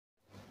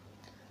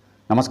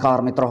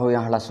नमस्कार मित्रहरू,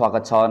 यहाँलाई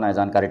स्वागत छ नयाँ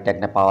जानकारी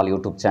टेक्नेपाल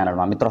युट्युब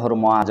च्यानलमा। मित्रहरू,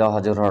 म आज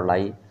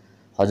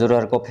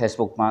हजुरहरूको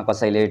फेसबुकमा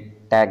कसैले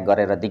ट्याग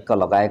गरेर दिक्क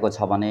लगाएको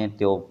छ भने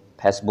त्यो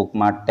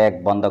फेसबुकमा ट्याग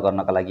बन्द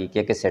गर्नका लागि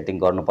के सेटिङ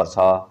गर्नुपर्छ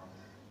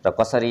र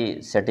कसरी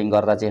सेटिङ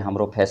गर्दा चाहिँ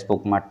हाम्रो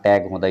फेसबुकमा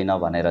ट्याग हुँदैन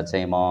भनेर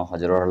चाहिँ म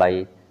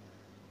हजुरहरूलाई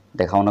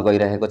देखाउन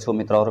गइरहेको छु।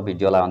 मित्रहरू,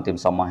 भिडियोलाई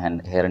अन्तिमसम्म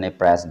हेर्ने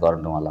प्रयास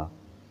गर्नुहोला।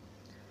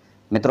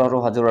 मित्रहरू,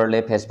 हजुरहरूले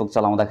फेसबुक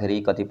चलाउँदाखेरि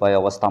कतिपय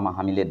अवस्थामा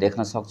हामीले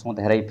देख्न सक्छौँ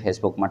धेरै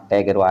फेसबुकमा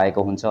ट्यागहरू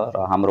आएको हुन्छ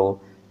र हाम्रो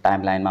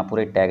टाइमलाइनमा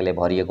पुरै ट्यागले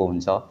भरिएको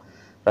हुन्छ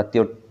र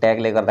त्यो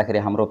ट्यागले गर्दाखेरि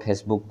हाम्रो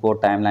फेसबुकको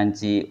टाइमलाइन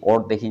चाहिँ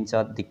ओड देखिन्छ,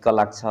 दिक्क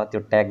लाग्छ त्यो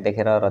ट्याग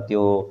देखेर। र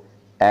त्यो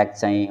ट्याग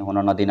चाहिँ हुन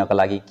नदिनको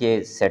लागि के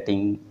सेटिङ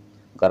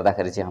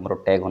गर्दाखेरि चाहिँ हाम्रो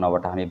ट्याग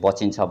हुनबाट हामी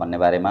बचिन्छ भन्ने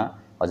बारेमा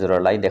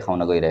हजुरहरूलाई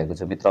देखाउन गइरहेको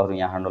छु। मित्रहरू,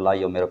 यहाँ हेर्नुहोला,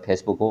 यो मेरो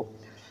फेसबुक हो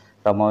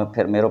र म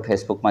मेरो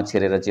फेसबुकमा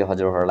छिरेर चाहिँ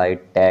हजुरहरूलाई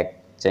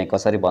ट्याग चाहिँ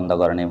कसरी बन्द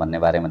गर्ने भन्ने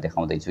बारेमा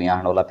देखाउँदैछु। यहाँ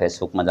हेर्नुहोला,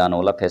 फेसबुकमा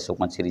जानुहोला।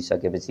 फेसबुकमा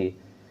छिरिसकेपछि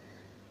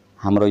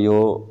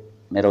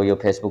मेरो यो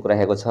फेसबुक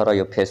रहेको छ र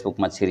यो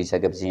फेसबुकमा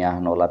छिरिसकेपछि यहाँ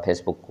हेर्नुहोला,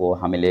 फेसबुकको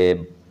हामीले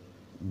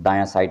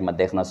दायाँ साइडमा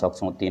देख्न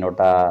सक्छौँ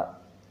तीनवटा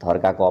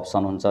धर्काको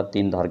अप्सन हुन्छ,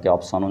 तीन धर्के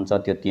अप्सन हुन्छ।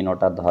 त्यो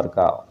तीनवटा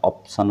धर्का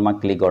अप्सनमा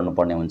क्लिक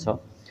गर्नुपर्ने हुन्छ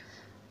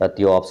र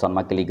त्यो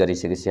अप्सनमा क्लिक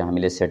गरिसकेपछि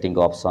हामीले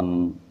सेटिङको अप्सन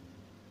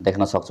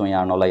देख्न सक्छौँ।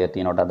 यहाँ हेर्नुहोला, यो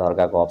तीनवटा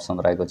धर्काको अप्सन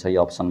रहेको छ,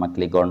 यो अप्सनमा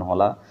क्लिक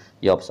गर्नुहोला।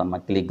 यो अप्सनमा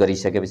क्लिक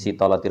गरिसकेपछि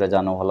तलतिर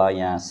जानुहोला,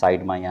 यहाँ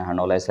साइडमा यहाँ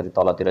हेर्नुहोला, यसरी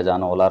तलतिर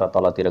जानुहोला र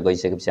तलतिर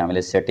गइसकेपछि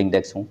हामीले सेटिङ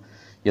देख्छौँ।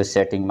 यो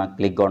सेटिङमा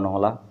क्लिक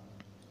गर्नुहोला।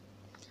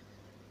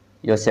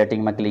 यो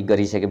सेटिङमा क्लिक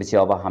गरिसकेपछि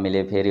अब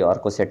हामीले फेरि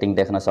अर्को सेटिङ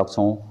देख्न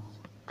सक्छौँ,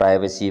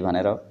 प्राइभेसी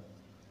भनेर।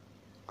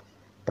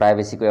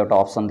 प्राइभेसीको एउटा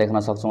अप्सन देख्न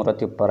सक्छौँ र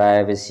त्यो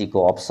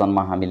प्राइभेसीको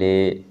अप्सनमा हामीले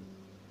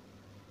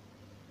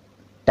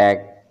ट्याग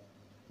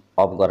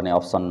अफ गर्ने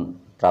अप्सन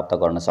प्राप्त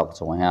गर्न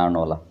सक्छौँ। यहाँ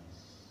हेर्नुहोला,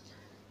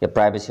 यो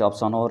प्राइभेसी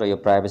अप्सन हो र यो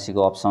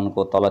प्राइभेसीको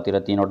अप्सनको तलतिर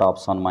तीनवटा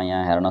अप्सनमा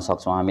यहाँ हेर्न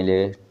सक्छौँ हामीले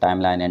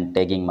टाइमलाइन एन्ड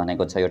ट्यागिङ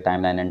भनेको छ। यो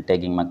टाइमलाइन एन्ड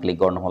ट्यागिङमा क्लिक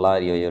गर्नुहोला।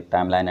 यो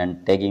टाइमलाइन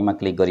एन्ड ट्यागिङमा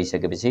क्लिक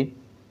गरिसकेपछि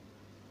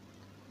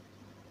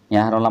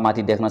यहाँ हेर्नुहोला,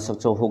 माथि देख्न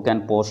सक्छौँ who can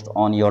post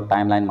on your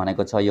timeline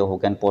भनेको छ। यो who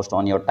can post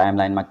on your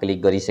टाइमलाइनमा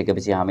click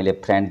गरिसकेपछि हामीले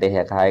फ्रेन्ड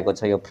देखाएको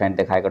छ। यो फ्रेन्ड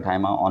देखाएको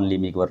ठाउँमा ओन्ली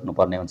मी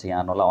गर्नुपर्ने हुन्छ।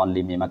 यहाँ हेर्नुहोला,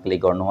 ओन्ली मीमा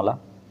क्लिक गर्नुहोला।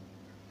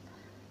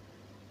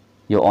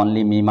 यो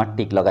ओन्ली मीमा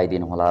टिक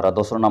लगाइदिनु होला। र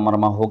दोस्रो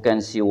नम्बरमा who can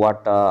C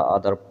what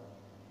other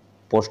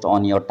post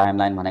on your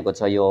timeline भनेको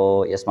छ।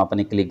 यसमा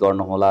पनि क्लिक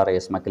गर्नुहोला र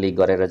यसमा क्लिक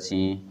गरेर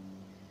चाहिँ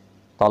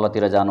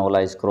तलतिर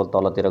जानुहोला, स्क्रोल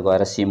तलतिर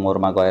गएर सी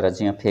मोरमा गएर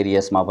चाहिँ फेरि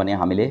यसमा पनि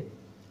हामीले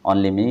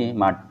ओन्ली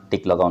मीमा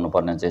टिक लगाउनु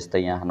पर्ने हुन्छ। यस्तै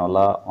यहाँ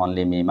हेर्नुहोला,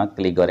 ओन्ली मीमा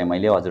क्लिक गरेँ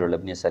मैले, हजुरहरूले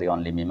पनि यसरी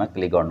ओन्ली मीमा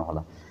क्लिक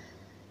गर्नुहोला।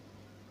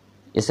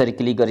 यसरी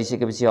क्लिक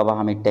गरिसकेपछि अब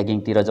हामी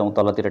ट्यागिङतिर जाउँ।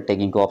 तलतिर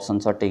ट्यागिङको अप्सन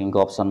छ, ट्यागिङको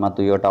अप्सनमा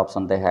दुईवटा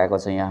अप्सन देखाएको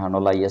छ। यहाँ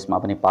हेर्नुहोला, यसमा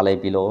पनि पालै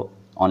पिलो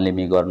ओन्ली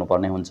मी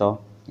गर्नुपर्ने हुन्छ।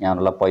 यहाँ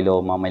हेर्नुहोला,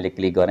 पहिलोमा मैले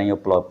क्लिक गरेँ। यो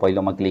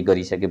पहिलोमा क्लिक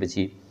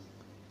गरिसकेपछि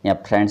यहाँ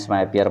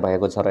फ्रेन्ड्समा एपियर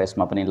भएको छ र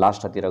यसमा पनि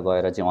लास्टतिर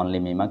गएर चाहिँ ओन्ली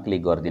मीमा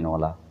क्लिक गरिदिनु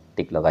होला,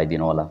 टिक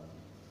लगाइदिनु होला।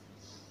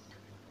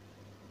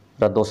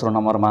 र दोस्रो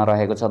नम्बरमा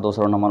रहेको छ,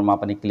 दोस्रो नम्बरमा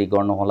पनि क्लिक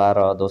गर्नुहोला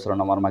र दोस्रो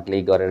नम्बरमा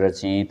क्लिक गरेर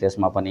चाहिँ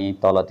त्यसमा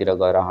पनि तलतिर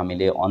गएर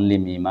हामीले ओन्ली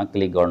मीमा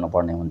क्लिक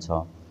गर्नुपर्ने हुन्छ।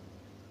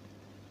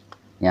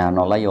 यहाँ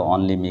हेर्नुहोला, यो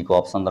ओन्ली मीको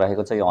अप्सन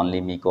रहेको छ। यो ओन्ली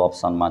मीको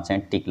अप्सनमा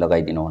चाहिँ टिक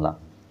लगाइदिनु होला।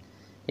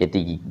 यति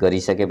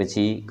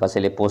गरिसकेपछि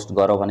कसैले पोस्ट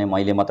गर्यो भने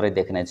मैले मात्रै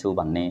देख्नेछु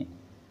भन्ने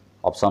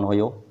अप्सन हो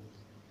यो।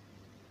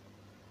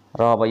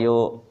 र अब यो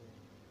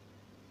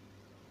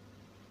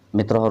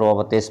मित्रहरू,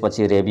 अब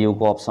त्यसपछि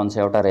रिभ्यूको अप्सन छ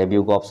एउटा।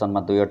 रिभ्यूको अप्सनमा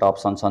दुईवटा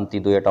अप्सन छन्, ती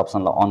दुईवटा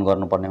अप्सनलाई अन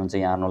गर्नुपर्ने हुन्छ।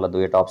 यहाँ हेर्नुहोला,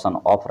 दुईवटा अप्सन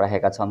अफ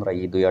रहेका छन् र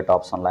यी दुईवटा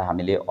अप्सनलाई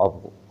हामीले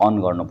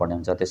अन गर्नुपर्ने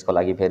हुन्छ। त्यसको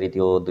लागि फेरि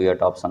त्यो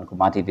दुईवटा अप्सनको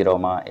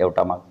माथितिरमा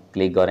एउटामा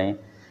क्लिक गरेँ।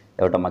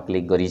 एउटामा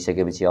क्लिक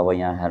गरिसकेपछि अब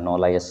यहाँ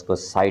हेर्नुहोला, यसको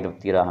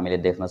साइडतिर हामीले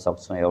देख्न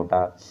सक्छौँ एउटा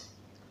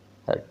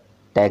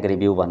ट्याग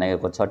रिभ्यू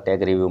भनेको छ।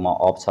 ट्याग रिभ्यूमा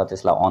अफ छ,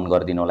 त्यसलाई अन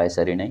गरिदिनु होला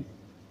यसरी नै।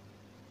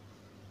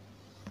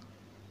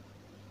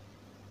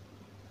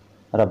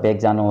 र ब्याक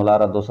जानुहोला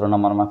र दोस्रो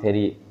नम्बरमा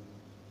फेरि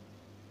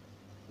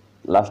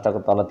लास्टको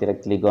तलतिर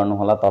क्लिक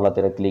गर्नुहोला।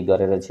 तलतिर क्लिक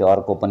गरेर चाहिँ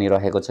अर्को पनि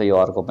रहेको छ। यो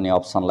अर्को पनि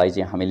अप्सनलाई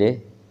चाहिँ हामीले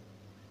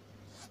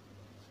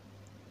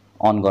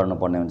अन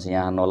गर्नुपर्ने हुन्छ।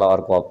 यहाँ हेर्नुहोला,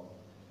 अर्को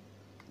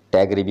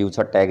ट्याग रिभ्यू छ,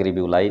 ट्याग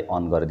रिभ्यूलाई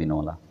अन गरिदिनु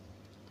होला।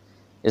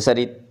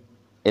 यसरी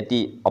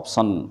यति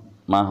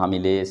अप्सनमा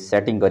हामीले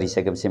सेटिङ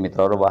गरिसकेपछि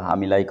मित्रहरू, अब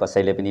हामीलाई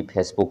कसैले पनि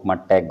फेसबुकमा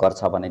ट्याग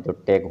गर्छ भने त्यो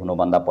ट्याग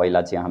हुनुभन्दा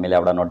पहिला चाहिँ हामीलाई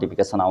एउटा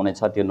नोटिफिकेसन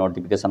आउनेछ। त्यो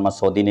नोटिफिकेसनमा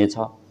सोधिनेछ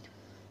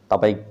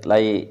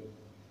तपाईलाई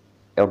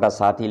एउटा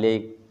साथीले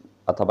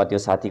अथवा त्यो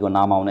साथीको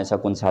नाम आउनेछ,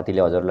 कुन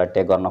साथीले हजुरलाई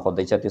ट्याग गर्न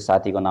खोज्दैछ त्यो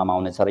साथीको नाम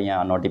आउनेछ र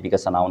यहाँ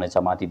नोटिफिकेसन आउनेछ।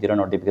 माथितिर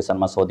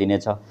नोटिफिकेसनमा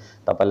सोधिनेछ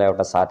तपाईलाई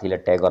एउटा साथीले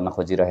ट्याग गर्न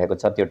खोजिरहेको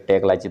छ, त्यो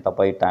ट्यागलाई चाहिँ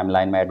तपाईँ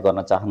टाइमलाइनमा एड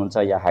गर्न चाहनुहुन्छ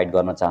या हाइड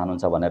गर्न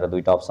चाहनुहुन्छ भनेर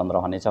दुईवटा अप्सन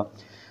रहनेछ।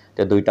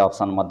 त्यो दुईवटा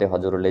अप्सनमध्ये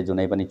हजुरहरूले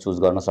जुनै पनि चुज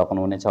गर्न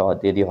सक्नुहुनेछ।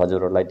 यदि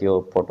हजुरहरूलाई त्यो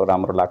फोटो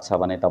राम्रो लाग्छ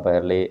भने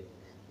तपाईहरूले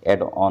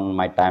एड अन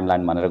माई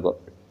टाइमलाइन भनेर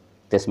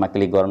त्यसमा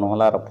क्लिक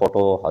गर्नुहोला र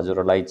फोटो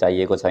हजुरलाई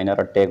चाहिएको छैन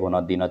र ट्याग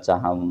हुन दिन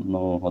चाहनु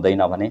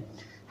हुँदैन भने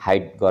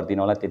हाइड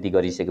गरिदिनु होला। त्यति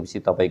गरिसकेपछि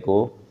तपाईको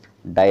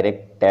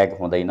डाइरेक्ट ट्याग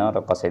हुँदैन र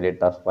कसैले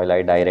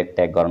तपाईलाई डाइरेक्ट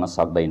ट्याग गर्न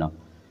सक्दैन।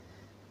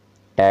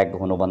 ट्याग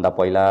हुनुभन्दा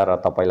पहिला र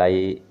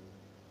तपाईलाई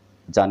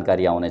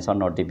जानकारी आउनेछ,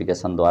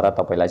 नोटिफिकेसनद्वारा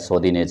तपाईलाई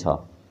सोधिनेछ।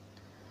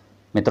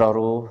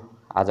 मित्रहरू,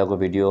 आजको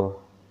भिडियो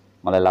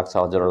मलाई लाग्छ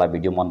हजुरहरूलाई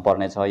भिडियो मन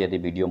पर्नेछ। यदि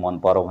भिडियो मन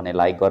पर्यो भने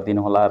लाइक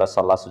गरिदिनु होला र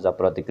सल्लाह सुझाव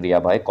प्रतिक्रिया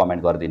भए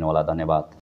कमेन्ट गरिदिनु होला। धन्यवाद।